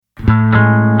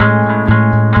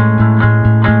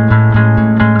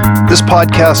This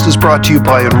podcast is brought to you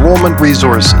by Enrollment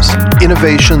Resources,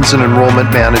 Innovations in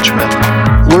Enrollment Management.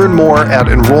 Learn more at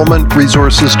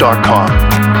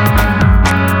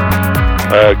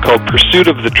enrollmentresources.com. Called Pursuit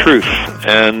of the Truth.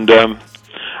 And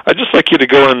I'd just like you to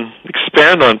go and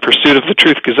expand on Pursuit of the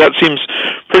Truth, because that seems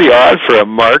pretty odd for a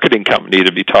marketing company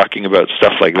to be talking about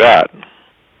stuff like that.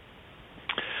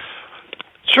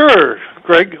 Sure,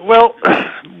 Greg. Well,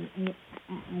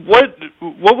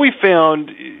 what we found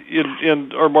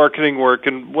in our marketing work,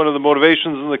 and one of the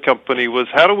motivations in the company, was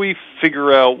how do we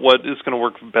figure out what is going to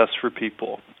work best for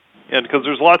people? And because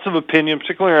there's lots of opinion,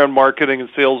 particularly around marketing and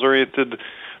sales-oriented,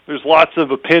 there's lots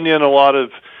of opinion, a lot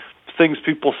of things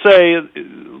people say.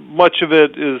 Much of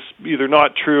it is either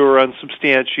not true or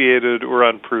unsubstantiated or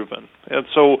unproven. And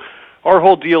so our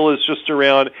whole deal is just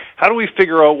around how do we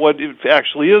figure out what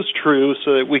actually is true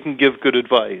so that we can give good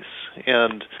advice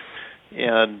and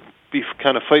be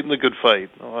kind of fighting the good fight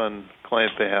on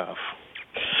client behalf.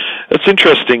 That's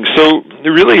interesting. So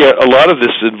really a lot of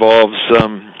this involves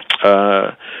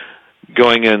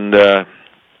going and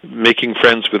making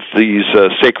friends with these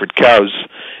sacred cows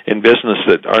in business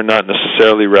that are not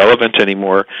necessarily relevant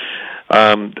anymore.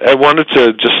 I wanted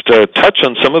to just touch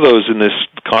on some of those in this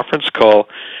conference call.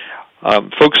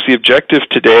 Folks, the objective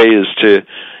today is to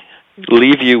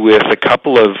leave you with a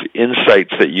couple of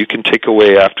insights that you can take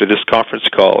away after this conference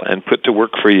call and put to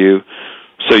work for you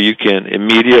so you can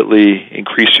immediately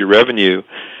increase your revenue.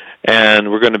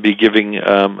 And we're going to be giving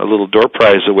a little door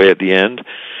prize away at the end.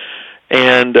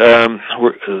 And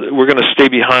we're going to stay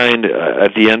behind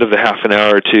at the end of the half an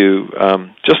hour to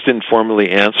just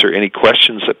informally answer any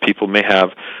questions that people may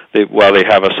have. While they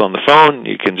have us on the phone,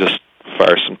 you can just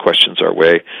fire some questions our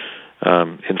way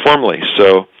informally.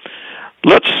 So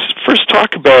let's first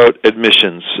talk about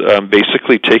admissions,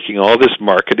 basically taking all this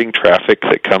marketing traffic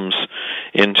that comes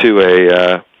into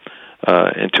a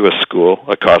school,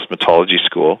 a cosmetology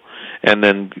school, and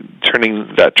then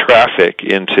turning that traffic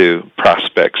into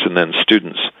prospects and then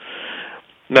students.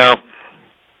 Now,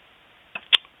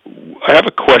 I have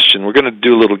a question. We're going to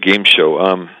do a little game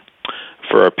show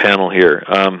for our panel here.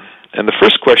 And the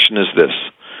first question is this.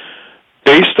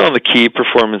 Based on the key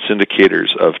performance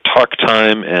indicators of talk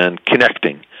time and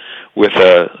connecting with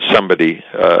somebody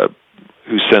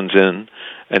who sends in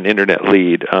an internet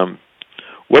lead,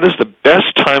 what is the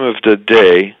best time of the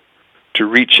day to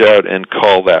reach out and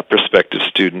call that prospective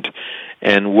student,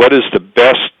 and what is the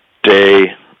best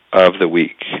day of the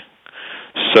week?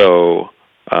 So,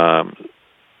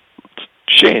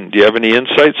 Shane, do you have any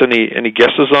insights, any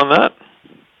guesses on that?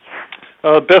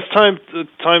 Best time.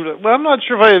 Well, I'm not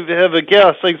sure if I have a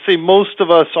guess. I'd say most of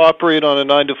us operate on a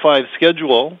 9-to-5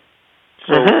 schedule.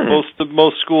 So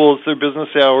most schools, their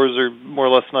business hours are more or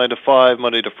less 9 to 5,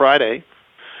 Monday to Friday.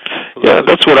 So yeah,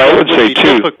 that's what I would say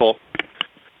too. Typical.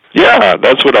 Yeah,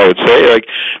 that's what I would say. Like,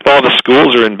 if all the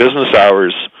schools are in business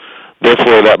hours,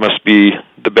 therefore that must be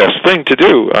the best thing to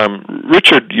do.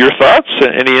 Richard, your thoughts?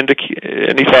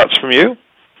 Any thoughts from you?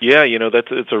 Yeah,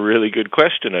 it's a really good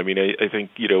question. I mean, I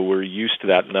think, we're used to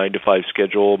that 9-to-5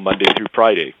 schedule Monday through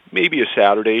Friday. Maybe a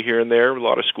Saturday here and there. A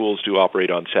lot of schools do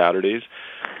operate on Saturdays.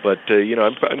 But,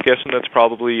 I'm guessing that's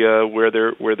probably where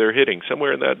they're hitting,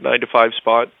 somewhere in that 9-to-5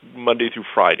 spot, Monday through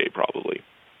Friday probably.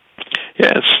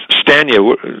 Yeah, Stanya,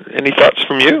 any thoughts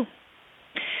from you?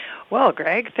 Well,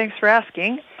 Greg, thanks for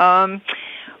asking.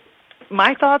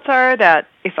 My thoughts are that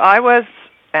if I was,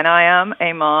 and I am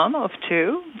a mom of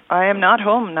 2, I am not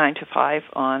home 9 to 5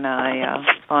 on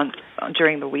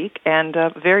during the week, and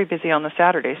very busy on the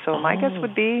Saturday. So my guess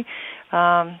would be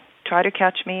try to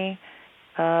catch me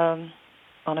on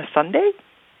a Sunday.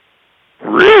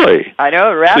 Really? I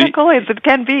know, radical as it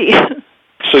can be.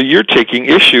 So you're taking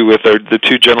issue with the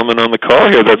two gentlemen on the call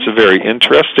here. That's a very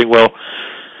interesting. Well,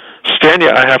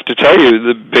 Stanya, I have to tell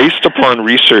you, based upon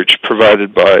research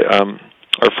provided by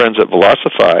our friends at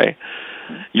Velocify,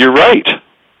 you're right,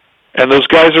 and those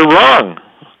guys are wrong.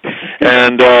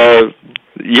 And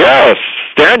yes,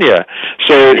 Stanya.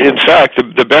 So in fact,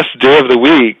 the best day of the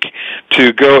week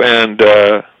to go and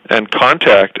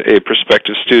contact a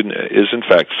prospective student is in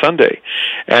fact Sunday.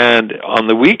 And on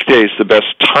the weekdays, the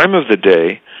best time of the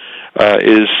day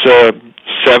is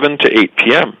 7 to 8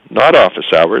 p.m., not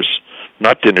office hours,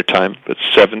 not dinner time, but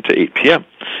 7 to 8 p.m.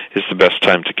 is the best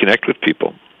time to connect with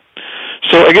people.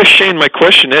 So I guess, Shane, my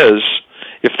question is,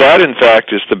 if that in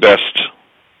fact is the best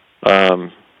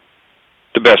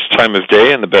time of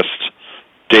day and the best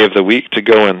day of the week to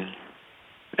go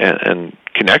and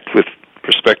connect with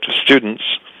prospective students,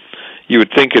 you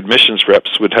would think admissions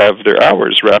reps would have their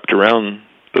hours wrapped around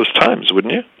those times,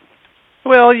 wouldn't you?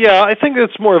 Well, yeah, I think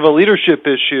it's more of a leadership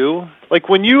issue. Like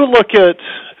when you look at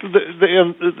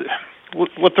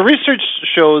what the research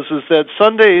shows is that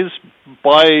Sundays,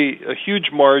 by a huge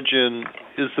margin,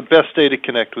 is the best day to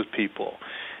connect with people.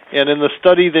 And in the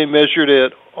study, they measured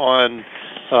it on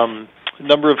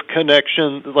number of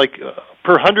connections, like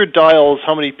per 100 dials,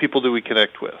 how many people do we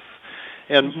connect with?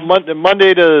 And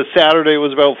Monday to Saturday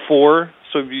was about 4.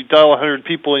 So if you dial 100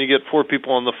 people and you get 4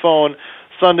 people on the phone,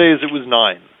 Sundays it was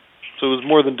 9. So it was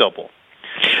more than double.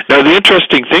 Now, the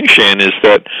interesting thing, Shane, is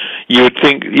that you would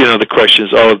think, the question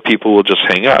is, people will just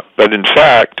hang up. But in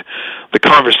fact, the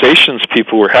conversations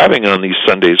people were having on these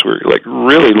Sundays were like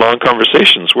really long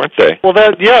conversations, weren't they? Well,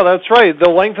 that's right. The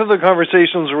length of the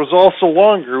conversations was also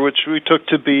longer, which we took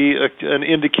to be an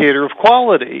indicator of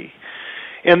quality.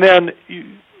 And then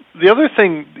the other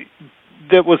thing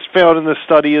that was found in this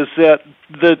study is that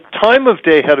the time of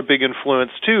day had a big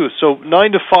influence too. So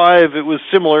 9 to 5, it was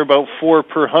similar, about 4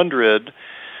 per 100.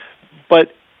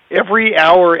 But every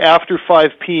hour after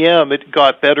 5 p.m., it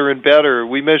got better and better.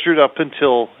 We measured up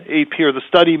until 8 p.m. The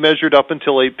study measured up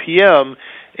until 8 p.m.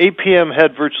 8 p.m.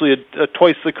 had virtually a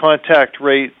twice the contact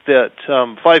rate that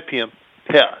 5 p.m.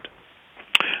 had.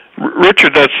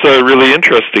 Richard, that's really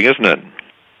interesting, isn't it?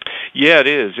 Yeah, it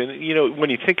is. And, when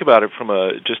you think about it from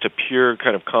just a pure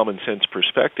kind of common sense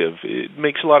perspective, it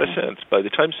makes a lot of sense. By the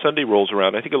time Sunday rolls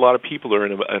around, I think a lot of people are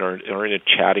in a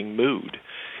chatting mood.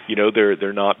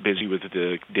 They're not busy with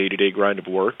the day-to-day grind of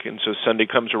work, and so Sunday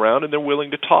comes around and they're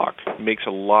willing to talk. It makes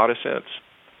a lot of sense.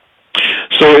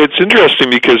 So it's interesting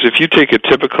because if you take a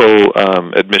typical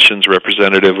admissions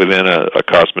representative within a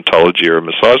cosmetology or a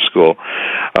massage school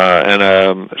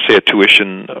and say a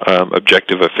tuition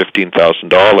objective of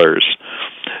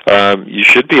 $15,000, you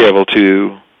should be able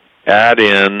to add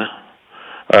in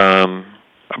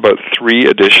about 3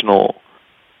 additional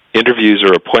interviews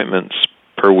or appointments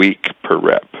per week per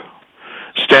rep.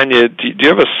 Stanya, do you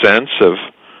have a sense of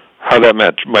how that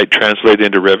might translate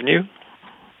into revenue?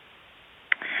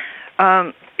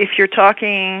 If you're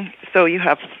talking, so you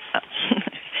have,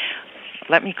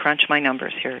 let me crunch my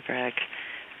numbers here, Greg.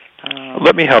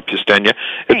 Let me help you, Stanya.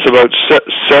 It's about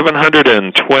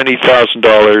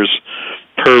 $720,000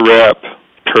 per rep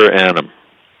per annum.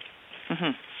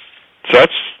 Mm-hmm. So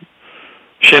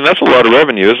Shane, that's a lot of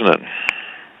revenue, isn't it?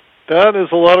 That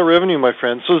is a lot of revenue, my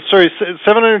friend. So, sorry,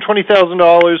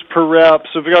 $720,000 per rep.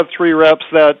 So if we got 3 reps,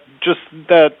 that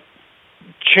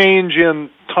change in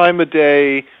time of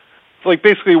day, like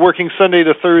basically working Sunday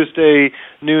to Thursday,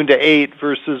 noon to 8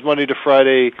 versus Monday to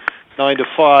Friday, 9 to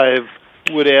 5,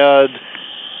 would add,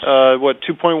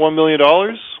 $2.1 million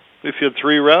if you had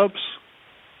 3 reps?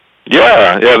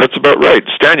 Yeah, that's about right.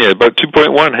 Stanya, about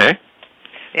 2.1, hey?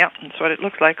 Yeah, that's what it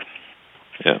looks like.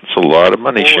 Yeah, it's a lot of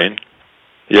money, Shane.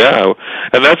 Yeah,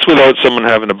 and that's without someone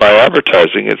having to buy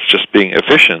advertising. It's just being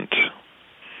efficient.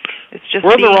 It's just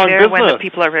We're being the wrong there business. when the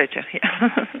people are ready to.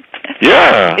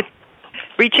 Yeah. It's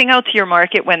reaching out to your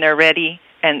market when they're ready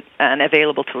and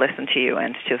available to listen to you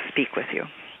and to speak with you.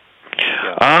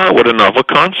 Ah, what a novel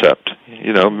concept.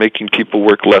 Making people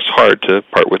work less hard to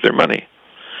part with their money.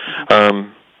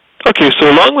 Okay, so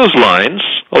along those lines,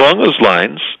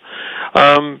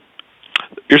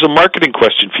 here's a marketing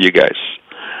question for you guys.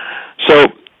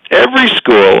 So every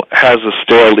school has a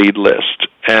stale lead list,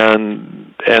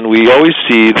 and we always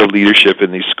see the leadership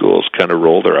in these schools kind of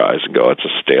roll their eyes and go, it's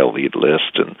a stale lead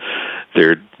list, and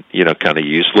they're, kind of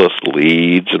useless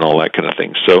leads and all that kind of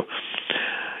thing. So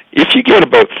if you get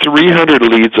about 300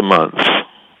 leads a month,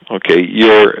 okay,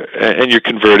 you're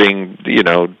converting,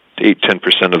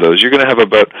 8-10% of those, you're going to have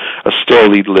about a stale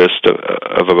lead list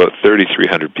of about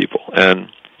 3,300 people. And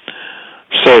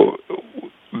so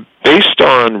based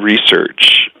on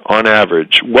research, on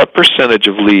average, what percentage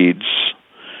of leads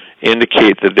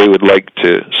indicate that they would like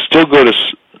to still go to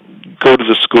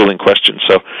the school in question?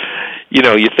 So,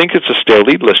 you think it's a stale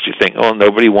lead list. You think,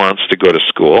 nobody wants to go to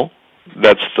school.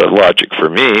 That's the logic for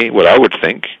me, what I would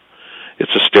think.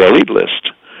 It's a stale lead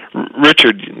list.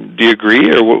 Richard, do you agree,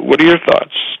 or what are your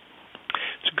thoughts?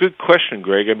 It's a good question,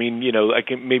 Greg. I mean,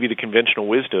 maybe the conventional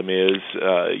wisdom is,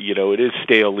 it is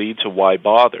stale lead, so why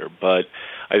bother? But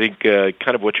I think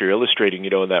kind of what you're illustrating,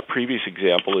 in that previous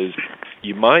example is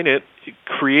you mine it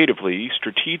creatively,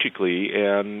 strategically,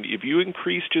 and if you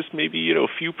increase just maybe, a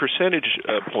few percentage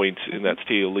points in that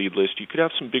stale lead list, you could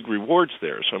have some big rewards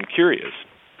there. So I'm curious.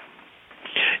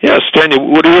 Yeah, Stanya,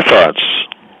 what are your thoughts?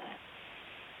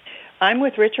 I'm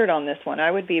with Richard on this one. I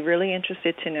would be really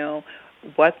interested to know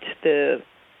what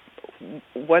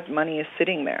money is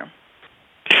sitting there.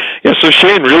 Yeah, so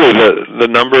Shane, really the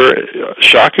number,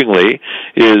 shockingly,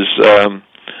 is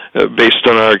based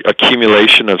on our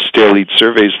accumulation of stale lead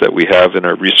surveys that we have in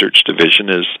our research division,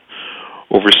 is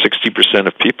over 60%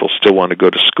 of people still want to go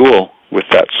to school with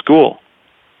that school.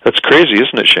 That's crazy,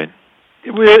 isn't it, Shane?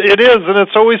 It is, and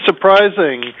it's always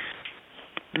surprising.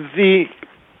 Because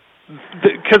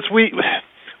we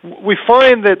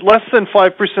find that less than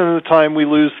 5% of the time we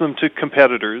lose them to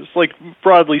competitors, like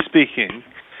broadly speaking.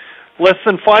 Less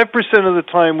than 5% of the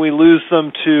time we lose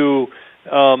them to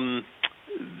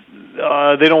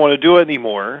they don't want to do it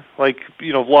anymore, like,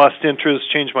 lost interest,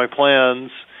 changed my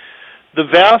plans. The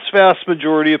vast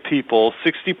majority of people,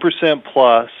 60%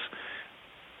 plus,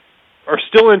 are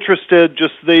still interested,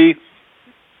 just they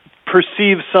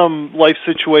perceive some life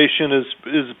situation as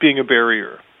being a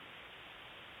barrier.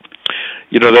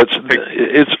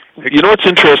 What's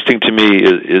interesting to me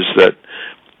is that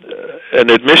an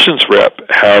admissions rep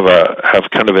have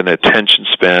kind of an attention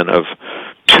span of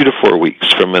 2 to 4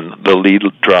 weeks from when the lead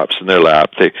drops in their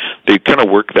lap. They kind of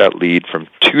work that lead from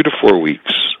 2 to 4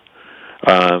 weeks.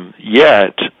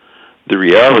 Yet the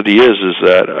reality is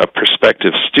that a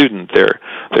prospective student, their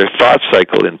thought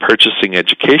cycle in purchasing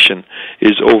education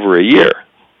is over a year.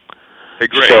 Hey,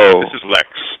 Greg, so, this is Lex.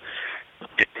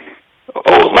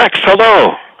 Oh, Lex,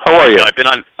 hello. How are you? I've been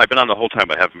on the whole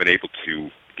time. I haven't been able to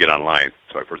get online,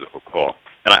 so I've heard the whole call.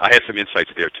 And I had some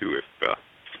insights there too, if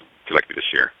you'd like me to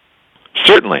share.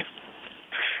 Certainly.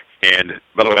 And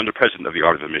by the way, I'm the president of the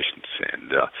Art of Admissions,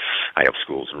 and I help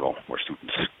schools enroll more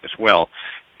students as well.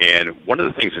 And one of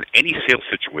the things in any sales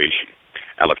situation,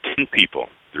 out of 10 people,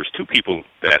 there's 2 people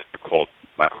that are called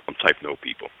type no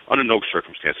people. Under no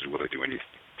circumstances will they do anything.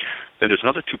 Then there's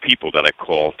another 2 people that I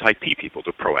call type P people.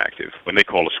 They're proactive. When they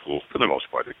call a school, for the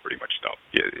most part, they pretty much know.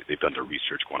 Yeah, they've done their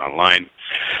research, going online,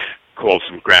 called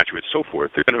some graduates, so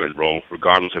forth. They're going to enroll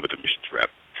regardless of an admissions rep.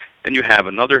 Then you have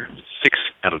another 6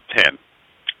 out of 10,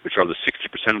 which are the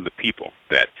 60% of the people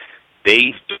that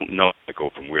they don't know how to go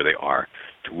from where they are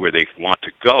to where they want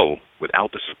to go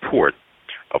without the support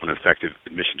of an effective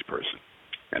admissions person.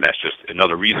 And that's just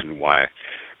another reason why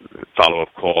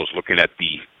follow-up calls, looking at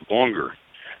the longer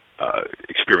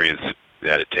experience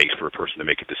that it takes for a person to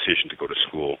make a decision to go to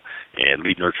school, and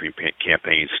lead nurturing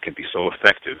campaigns can be so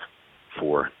effective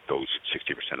for those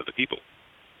 60% of the people.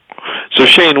 So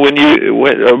Shane, when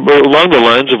along the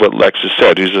lines of what Lex has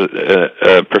said, who's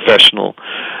a professional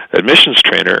admissions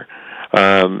trainer,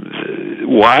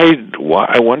 why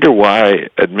I wonder why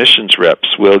admissions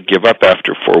reps will give up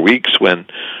after 4 weeks when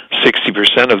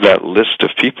 60% of that list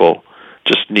of people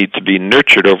just need to be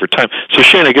nurtured over time. So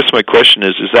Shane, I guess my question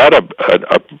is that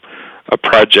a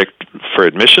project for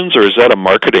admissions, or is that a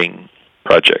marketing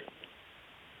project?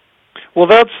 Well,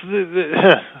 that's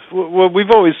what we've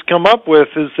always come up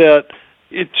with, is that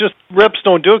it just, reps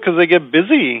don't do it because they get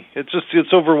busy.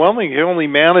 It's overwhelming. You can only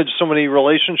manage so many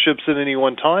relationships at any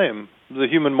one time. The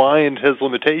human mind has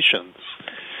limitations.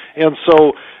 And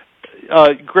so,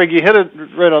 Greg, you hit it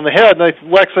right on the head,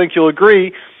 and Lex, I think you'll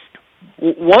agree.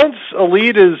 Once a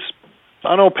lead is,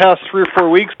 past 3 or 4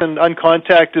 weeks and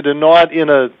uncontacted and not in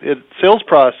a sales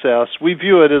process, we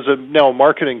view it as now a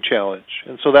marketing challenge.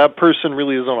 And so that person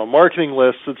really is on a marketing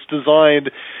list that's designed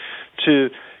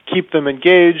to keep them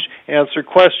engaged, answer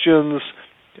questions,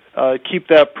 keep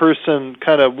that person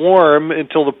kind of warm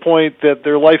until the point that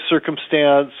their life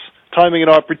circumstance, timing and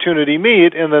opportunity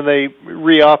meet, and then they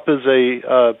re-up as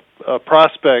a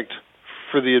prospect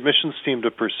for the admissions team to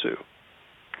pursue.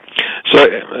 So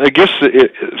I guess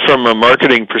from a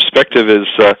marketing perspective, is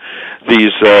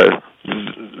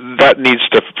that needs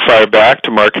to fire back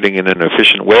to marketing in an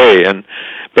efficient way.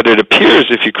 But it appears,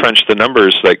 if you crunch the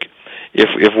numbers, like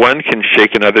if one can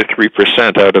shake another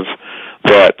 3% out of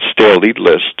that stale lead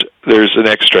list, there's an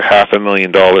extra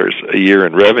 $500,000 a year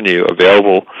in revenue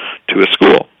available to a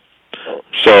school.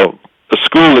 So a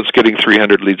school that's getting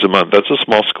 300 leads a month, that's a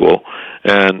small school,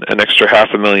 and an extra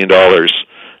 $500,000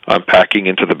 packing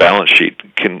into the balance sheet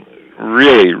can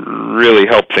really, really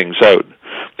help things out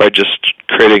by just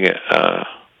creating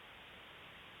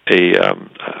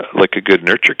like a good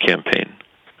nurture campaign.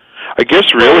 I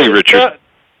guess really, Richard.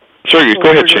 Sorry,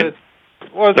 go ahead, Shane.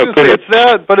 Well, I was going to say it's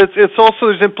that, but it's also,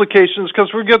 there's implications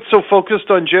because we get so focused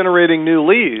on generating new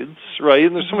leads, right?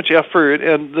 And there's so much effort,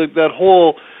 and that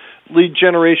whole lead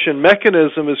generation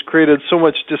mechanism has created so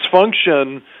much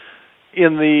dysfunction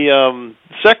in the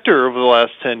sector over the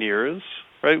last 10 years,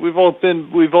 right? We've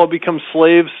all become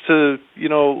slaves to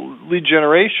lead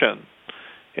generation,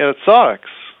 and it sucks.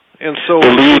 And so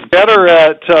we're better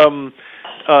at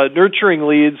nurturing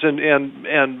leads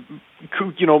and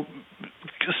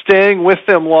staying with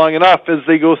them long enough as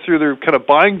they go through their kind of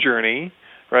buying journey,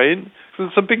 right?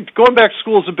 So going back to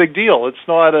school is a big deal. It's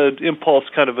not an impulse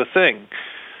kind of a thing.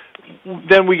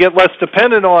 then we get less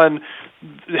dependent on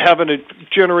having to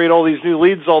generate all these new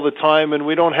leads all the time, and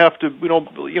we don't,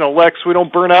 Lex, we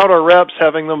don't burn out our reps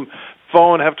having them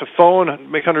have to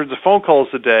phone, make hundreds of phone calls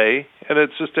a day, and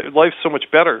it's just, life's so much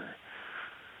better.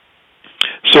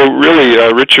 So really,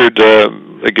 Richard,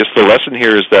 I guess the lesson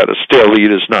here is that a stale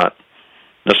lead is not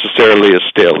necessarily a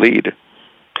stale lead.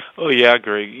 Oh yeah,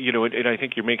 Greg. And I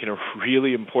think you're making a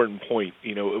really important point.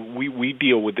 We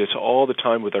deal with this all the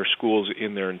time with our schools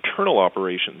in their internal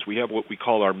operations. We have what we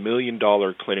call our $1 million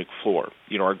clinic floor.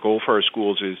 Our goal for our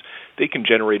schools is they can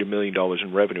generate $1 million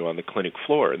in revenue on the clinic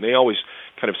floor, and they always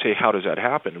kind of say, how does that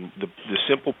happen? And the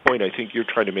simple point I think you're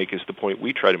trying to make is the point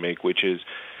we try to make, which is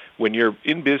when you're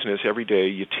in business every day,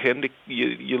 you tend to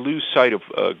you lose sight of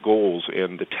goals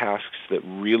and the tasks that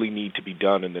really need to be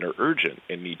done and that are urgent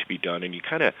and need to be done, and you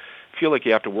kind of feel like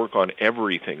you have to work on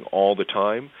everything all the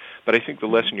time. But I think the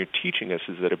lesson you're teaching us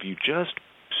is that if you just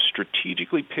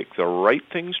strategically pick the right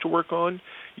things to work on,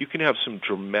 you can have some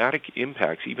dramatic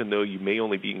impacts, even though you may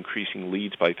only be increasing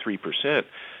leads by 3%.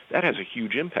 That has a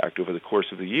huge impact over the course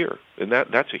of the year, and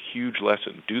that's a huge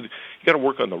lesson. You got to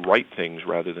work on the right things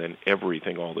rather than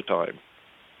everything all the time.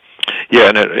 Yeah,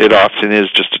 and it often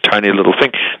is just a tiny little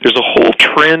thing. There's a whole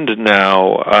trend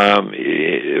now,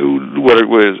 what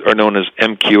are known as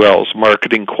MQLs,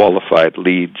 marketing qualified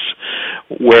leads,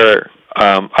 where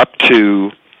up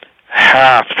to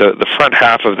half, the front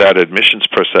half of that admissions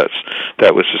process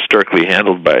that was historically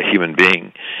handled by a human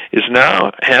being is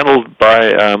now handled by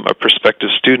a prospective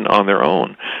student on their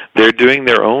own. They're doing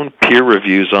their own peer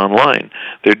reviews online.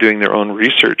 They're doing their own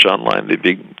research online. They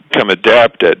become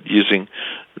adept at using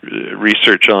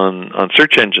research on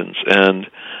search engines, and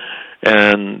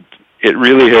it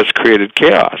really has created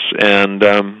chaos. And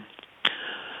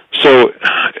so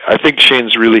I think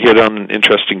Shane's really hit on an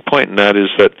interesting point, and that is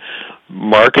that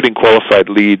marketing qualified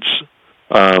leads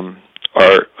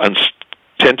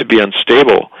tend to be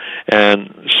unstable,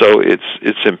 and so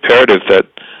it's imperative that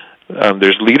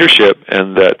there's leadership,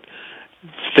 and that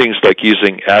things like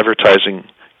using advertising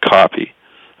copy,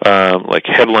 like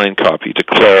headline copy, to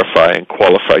clarify and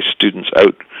qualify students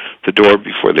out the door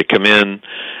before they come in,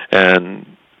 and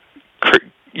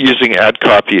using ad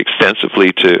copy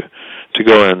extensively to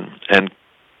go in and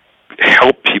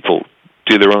help people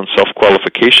do their own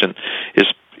self-qualification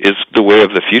is the way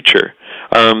of the future.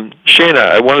 Shane,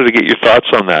 I wanted to get your thoughts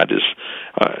on that. Is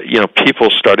people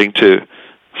starting to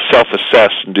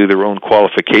self-assess and do their own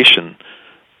qualification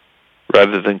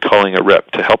rather than calling a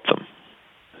rep to help them?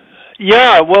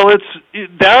 Yeah, well,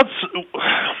 that's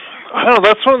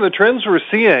one of the trends we're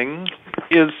seeing,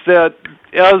 is that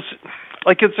it's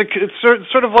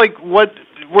sort of like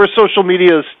where social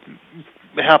media is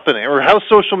happening, or how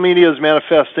social media is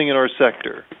manifesting in our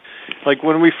sector. Like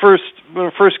when it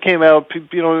first came out,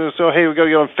 so hey, we got to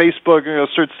get on Facebook and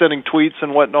start sending tweets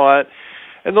and whatnot,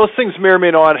 and those things may or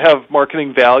may not have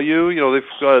marketing value. They've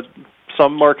got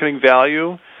some marketing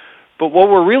value, but what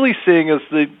we're really seeing is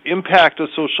the impact of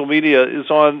social media is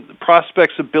on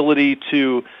prospects' ability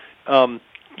to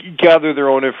gather their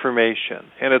own information,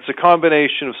 and it's a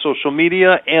combination of social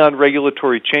media and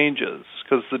regulatory changes,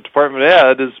 because the Department of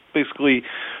Ed has basically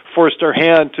forced our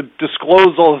hand to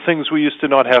disclose all the things we used to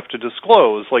not have to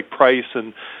disclose, like price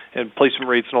and placement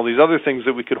rates and all these other things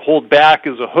that we could hold back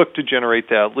as a hook to generate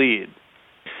that lead.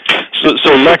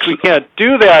 So Lex, we can't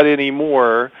do that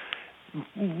anymore.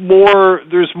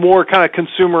 There's more kind of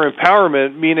consumer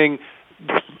empowerment, meaning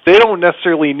they don't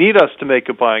necessarily need us to make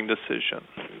a buying decision.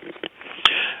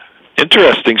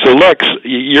 Interesting. So, Lex,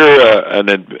 you're an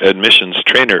admissions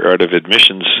trainer. Out of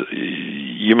admissions,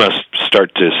 you must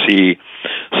start to see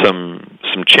some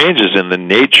changes in the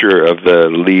nature of the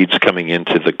leads coming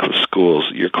into the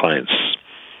schools, your clients'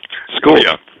 schools.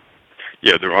 Oh,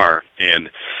 yeah, there are,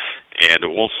 and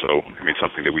also,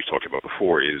 something that we've talked about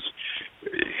before is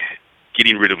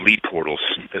getting rid of lead portals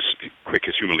as quick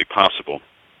as humanly possible,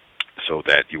 so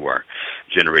that you are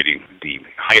generating the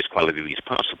highest quality leads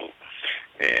possible.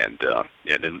 And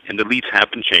the leads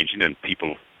have been changing, and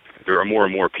there are more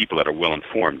and more people that are well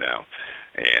informed now,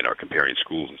 and are comparing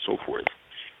schools and so forth.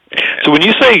 So when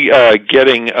you say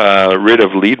getting rid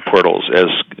of lead portals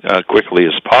as quickly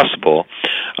as possible,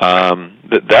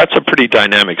 that's a pretty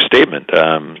dynamic statement.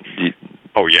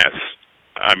 Oh yes,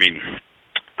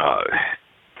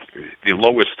 the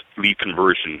lowest lead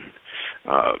conversion,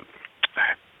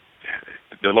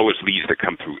 the lowest leads that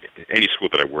come through any school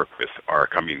that I work with are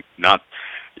coming not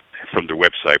from their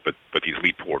website, but these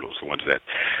lead portals, the ones that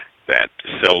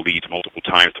sell leads multiple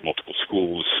times to multiple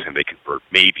schools, and they convert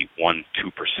maybe 1-2%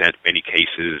 in many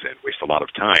cases and waste a lot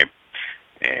of time.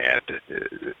 And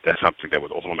that's something that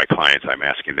with all of my clients, I'm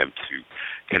asking them to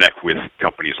connect with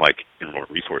companies like Enrollment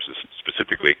Resources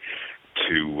specifically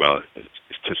to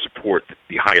support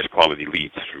the highest quality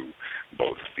leads through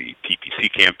both the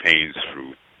PPC campaigns,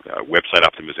 through website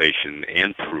optimization,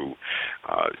 and through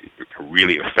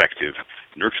really effective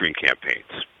nurturing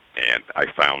campaigns. And I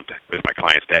found with my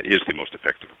clients that is the most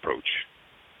effective approach.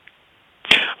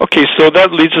 Okay, so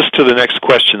that leads us to the next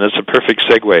question. That's a perfect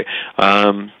segue.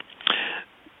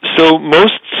 So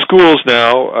most schools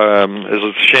now,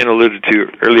 as Shane alluded to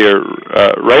earlier,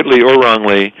 rightly or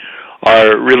wrongly,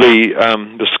 are really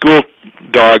the school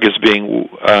dog is being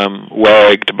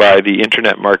wagged by the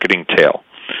internet marketing tail,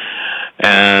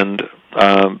 and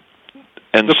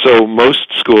so most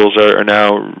schools are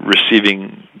now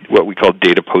receiving what we call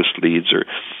data post leads or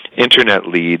internet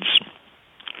leads,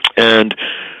 and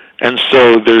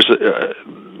so there's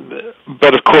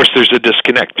but of course there's a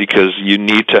disconnect because you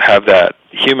need to have that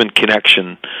human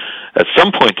connection at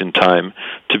some point in time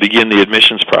to begin the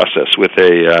admissions process with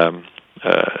an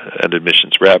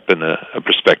admissions rep and a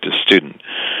prospective student.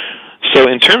 So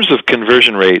in terms of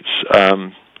conversion rates,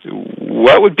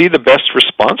 what would be the best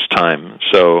response time?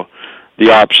 So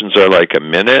the options are like a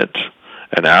minute,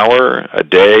 an hour, a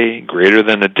day, greater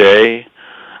than a day.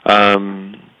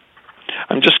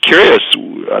 I'm just curious,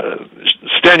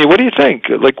 Stanya, what do you think?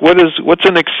 Like, what's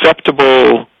an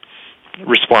acceptable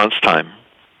response time?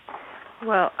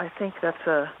 Well, I think that's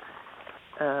a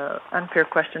unfair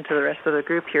question to the rest of the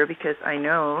group here because I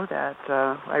know that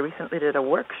I recently did a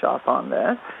workshop on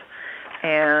this,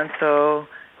 and so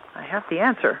I have the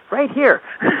answer right here.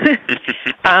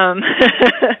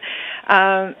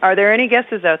 Are there any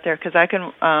guesses out there? Because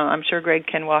I'm sure Greg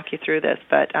can walk you through this,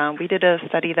 but we did a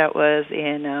study that was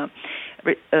in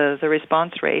the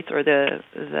response rates or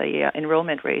the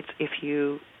enrollment rates if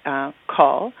you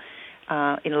call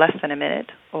in less than a minute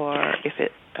or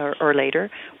or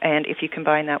later, and if you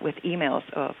combine that with emails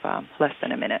of less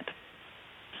than a minute.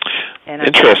 And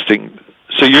interesting.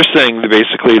 So you're saying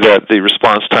basically that the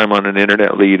response time on an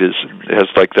internet lead has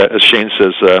like that, as Shane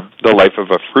says, the life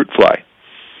of a fruit fly.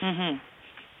 Mm-hmm.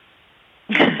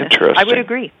 Interesting. I would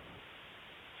agree.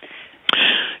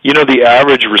 You know, the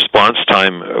average response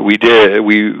time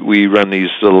we run these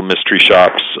little mystery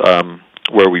shops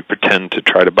where we pretend to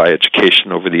try to buy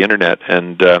education over the internet,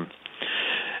 and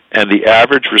the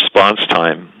average response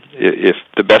time, if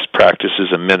the best practice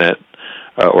is a minute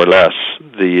or less,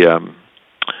 the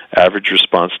average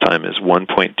response time is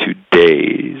 1.2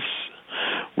 days,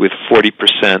 with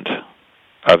 40%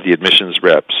 of the admissions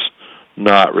reps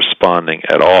not responding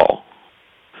at all.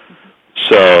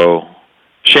 So,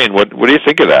 Shane, what do you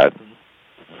think of that?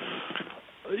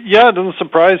 Yeah, it doesn't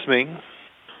surprise me.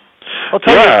 I'll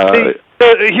tell you.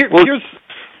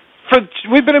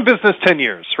 We've been in business 10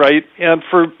 years, right? And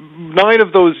for 9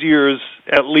 of those years,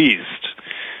 at least,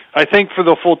 I think for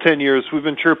the full 10 years, we've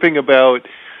been chirping about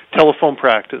telephone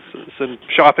practices and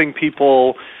shopping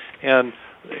people and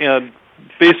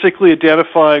basically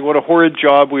identifying what a horrid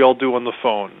job we all do on the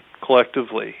phone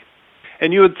collectively.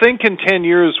 And you would think in 10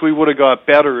 years we would have got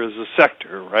better as a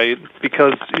sector, right?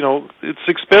 Because, it's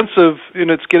expensive and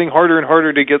it's getting harder and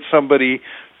harder to get somebody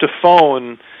to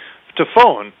phone,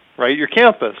 right? Your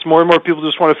campus. More and more people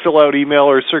just want to fill out email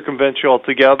or circumvent you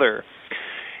altogether.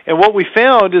 And what we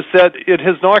found is that it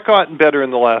has not gotten better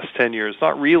in the last 10 years,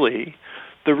 not really.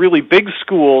 The really big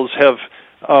schools have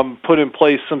put in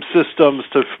place some systems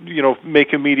to,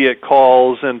 make immediate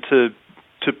calls and to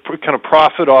kind of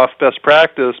profit off best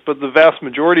practice, but the vast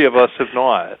majority of us have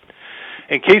not.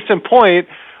 And case in point,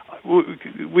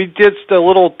 we did a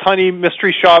little tiny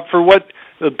mystery shop for what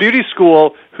a beauty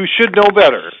school who should know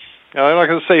better. Now, I'm not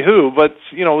going to say who, but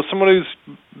someone who's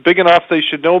big enough they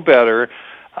should know better.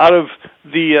 Out of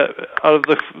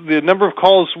the number of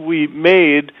calls we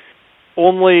made,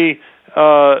 only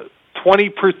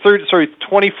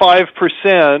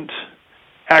 25%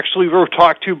 actually were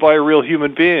talked to by a real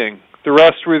human being. The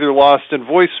rest were either lost in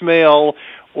voicemail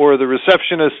or the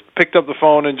receptionist picked up the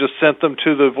phone and just sent them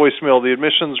to the voicemail of the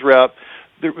admissions rep.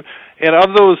 And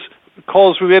of those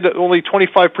calls we had, only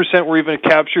 25% were even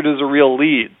captured as a real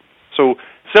lead. So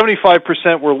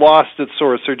 75% were lost at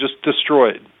source or just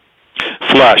destroyed.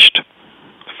 Flushed.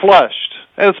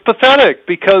 And it's pathetic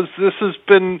because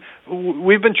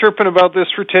we've been chirping about this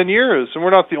for 10 years and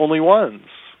we're not the only ones.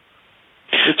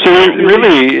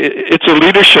 It's a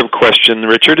leadership question,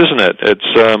 Richard, isn't it? It's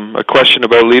a question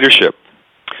about leadership.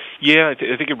 Yeah, I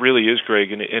think it really is,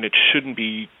 Greg, and it shouldn't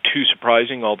be too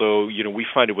surprising, although, we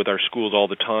find it with our schools all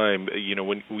the time.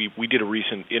 When we did a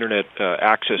recent internet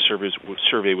access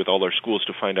survey with all our schools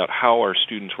to find out how our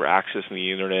students were accessing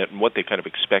the internet and what they kind of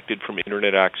expected from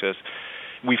internet access,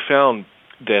 we found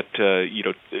that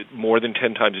more than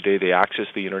 10 times a day they access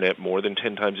the internet, more than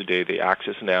 10 times a day they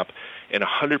access an app, and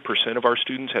 100% of our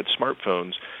students had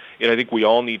smartphones. And I think we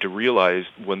all need to realize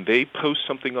when they post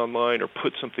something online or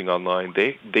put something online,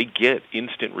 they get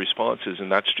instant responses,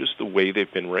 and that's just the way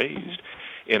they've been raised.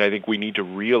 And I think we need to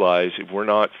realize if we're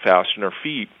not fast on our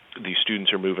feet, these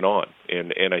students are moving on.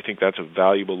 And I think that's a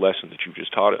valuable lesson that you've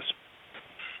just taught us.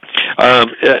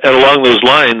 And along those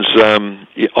lines,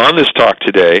 on this talk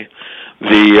today,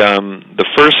 the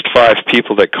first 5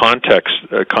 people that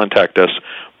contact us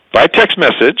by text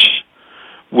message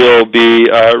will be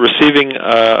receiving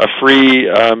a free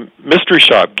mystery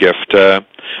shop gift.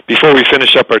 Before we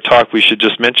finish up our talk, we should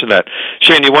just mention that.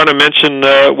 Shane, you want to mention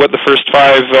what the first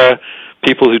 5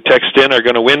 people who text in are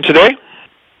going to win today?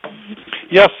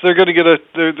 Yes, they're going to get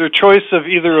their choice of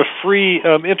either a free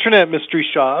internet mystery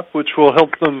shop, which will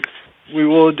help them. We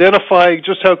will identify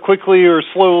just how quickly or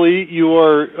slowly you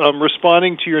are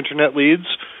responding to your internet leads,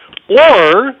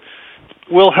 or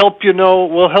we'll do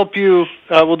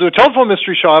a telephone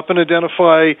mystery shop and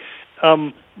identify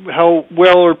how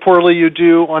well or poorly you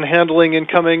do on handling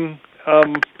incoming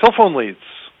telephone leads.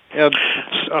 And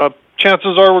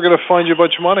chances are we're going to find you a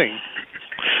bunch of money.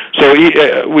 So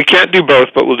we can't do both,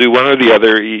 but we'll do one or the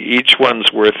other. Each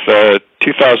one's worth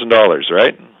 $2,000,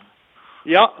 right?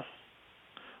 Yeah.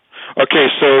 Okay,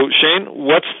 so Shane,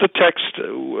 what's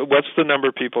the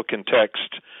number people can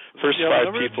text? First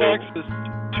 5 people. The number to text is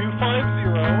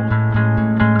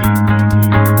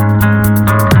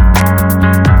 250.